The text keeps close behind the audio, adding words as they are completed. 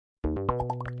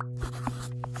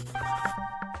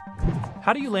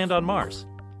How do you land on Mars?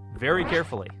 Very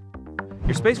carefully.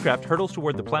 Your spacecraft hurtles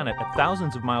toward the planet at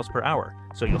thousands of miles per hour,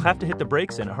 so you'll have to hit the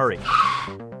brakes in a hurry.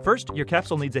 First, your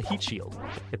capsule needs a heat shield.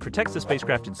 It protects the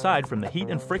spacecraft inside from the heat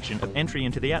and friction of entry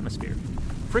into the atmosphere.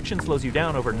 Friction slows you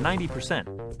down over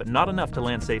 90%, but not enough to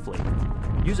land safely.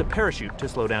 Use a parachute to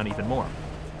slow down even more.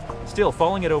 Still,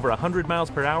 falling at over 100 miles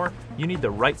per hour, you need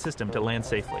the right system to land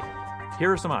safely.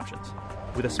 Here are some options.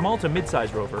 With a small to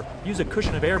mid-size rover, use a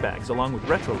cushion of airbags along with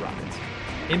retro rockets.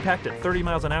 Impact at 30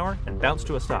 miles an hour and bounce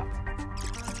to a stop.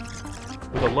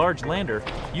 With a large lander,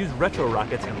 use retro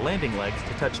rockets and landing legs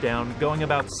to touch down, going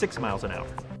about 6 miles an hour.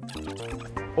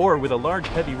 Or with a large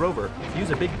heavy rover,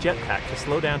 use a big jetpack to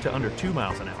slow down to under 2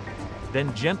 miles an hour.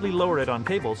 Then gently lower it on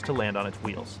cables to land on its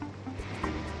wheels.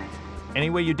 Any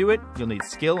way you do it, you'll need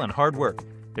skill and hard work.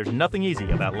 There's nothing easy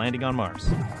about landing on Mars.